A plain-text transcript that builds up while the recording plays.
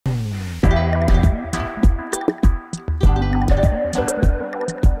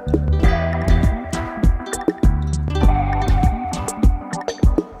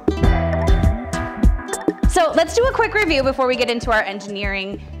quick review before we get into our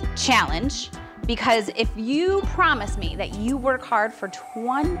engineering challenge, because if you promise me that you work hard for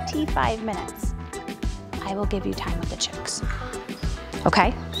 25 minutes, I will give you time with the chicks.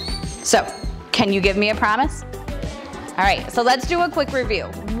 Okay? So, can you give me a promise? All right, so let's do a quick review.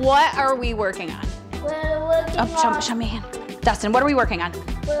 What are we working on? We're working on... Show me your hand. Dustin, what are we working on?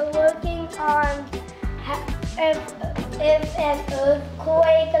 We're working on if an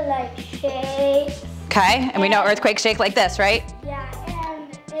earthquake like shakes. Okay, and we know earthquakes shake like this, right? Yeah, and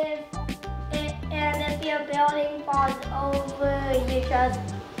if your building falls over, you just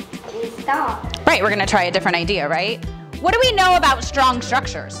stop. Right, we're gonna try a different idea, right? What do we know about strong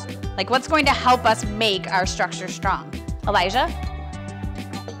structures? Like, what's going to help us make our structure strong? Elijah?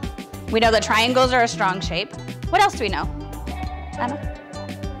 We know that triangles are a strong shape. What else do we know? Emma?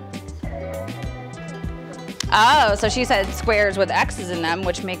 Oh, so she said squares with X's in them,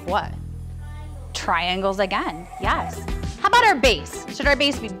 which make what? Triangles again, yes. How about our base? Should our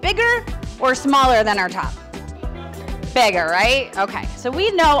base be bigger or smaller than our top? Bigger, right? Okay, so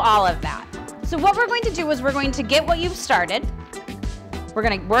we know all of that. So what we're going to do is we're going to get what you've started. We're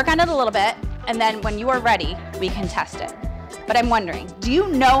gonna work on it a little bit, and then when you are ready, we can test it. But I'm wondering, do you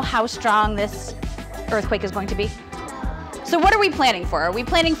know how strong this earthquake is going to be? So what are we planning for? Are we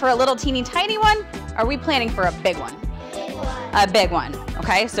planning for a little teeny tiny one? Or are we planning for a big one? Big one. A big one,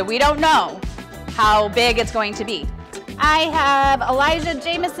 okay? So we don't know how big it's going to be. I have Elijah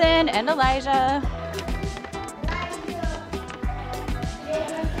Jameson and Elijah.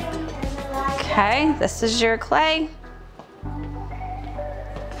 Okay, this is your clay.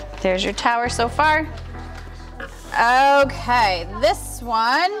 There's your tower so far. Okay, this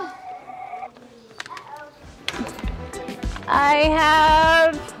one, I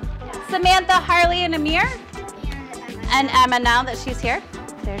have Samantha, Harley, and Amir, and Emma now that she's here.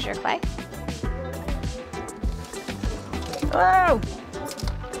 There's your clay. Whoa.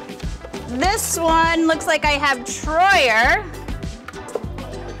 This one looks like I have Troyer.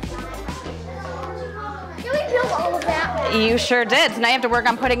 Did we build all of that? You sure did, so now you have to work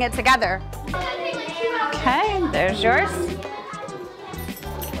on putting it together. Okay, there's yours.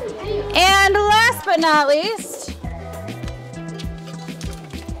 And last but not least,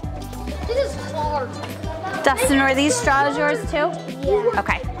 This is hard. Dustin, are these straws yours too? Yeah.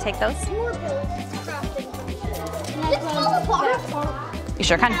 Okay, take those. It's fall apart. You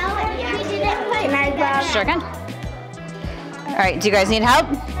sure can. Can I grab? Sure can. All right, do you guys need help?